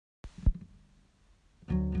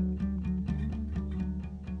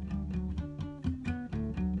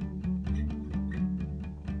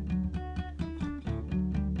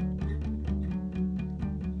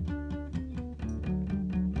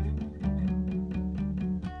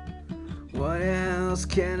What else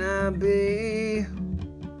can I be?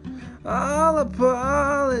 All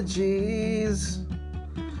apologies.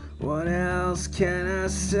 What else can I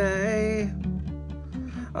say?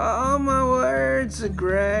 All my words are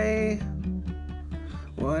gray.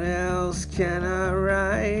 What else can I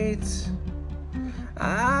write?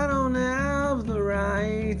 I don't have the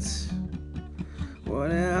right.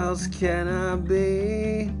 What else can I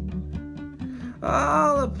be?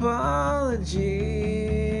 All apologies.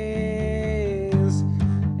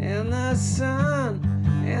 And the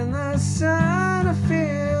sun, I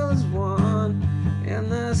feel is one.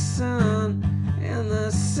 And the sun,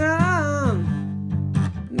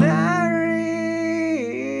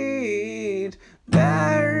 buried.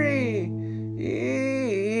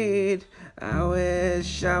 I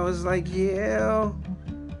wish I was like you,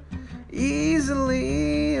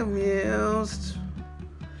 easily amused.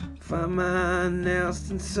 Find my nails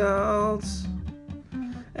and insults.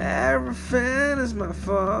 Everything is my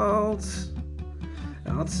fault.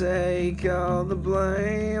 I'll take all the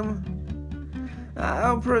blame.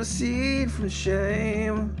 I'll proceed from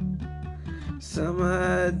shame.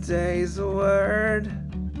 Summer day's a word,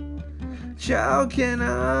 choking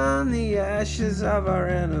on the ashes of our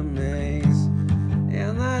enemies.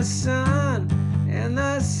 And the sun,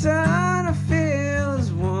 I feel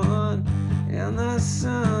is one. And the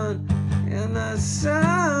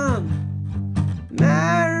sun,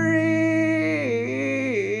 married,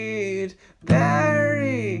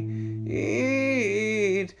 buried,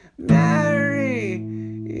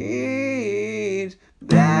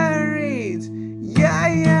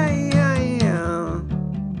 yeah.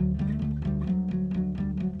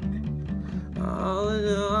 All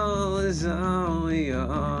in all is all we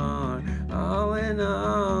are. All in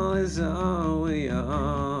all is all we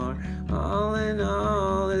are. All in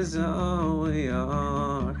all is all we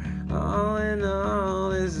are. All in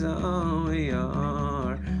all is all we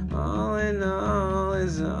are. All in all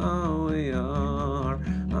is all we are.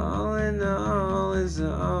 All in all is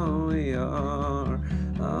all we are.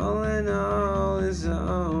 All in all is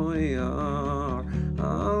all we are.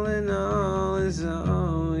 All in all is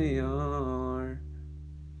all we are.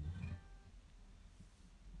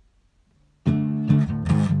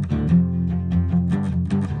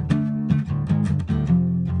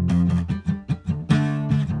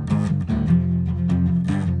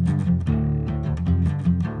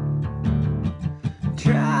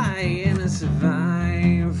 Trying to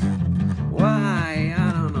survive. Why?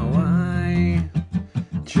 I don't know why.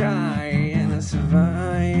 Trying to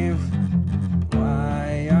survive.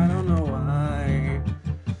 Why? I don't know why.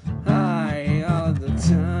 High all the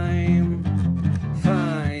time.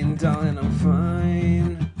 Fine, darling, I'm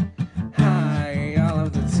fine. High all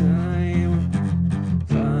of the time.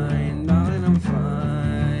 Fine, darling, I'm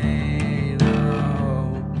fine.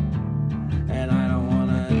 Oh, and I don't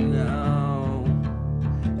wanna know.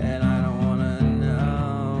 And I don't wanna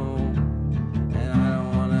know. And I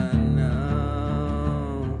don't wanna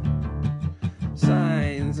know.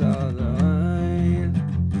 Signs of the line.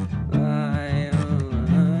 Line on the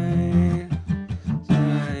line.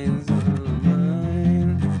 Signs of the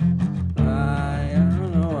line. Why? I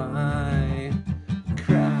don't know why.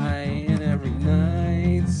 Crying every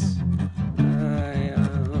night. Why? I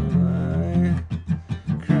don't know why.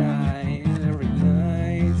 Crying every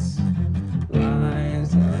night.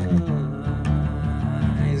 Lies, lies,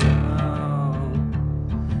 oh.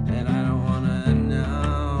 And I don't wanna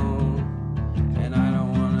know. And I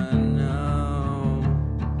don't wanna know.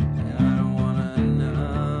 And I don't wanna know.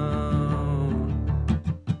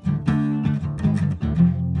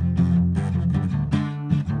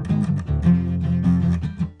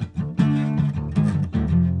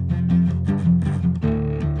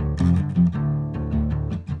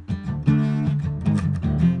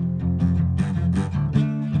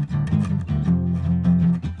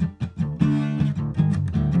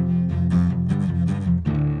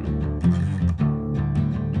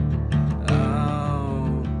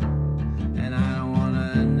 Oh, and I don't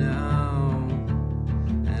wanna know.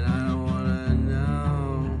 And I don't wanna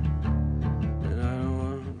know. And I don't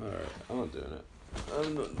wanna. Alright, I'm not doing it.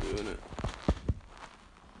 I'm not doing it.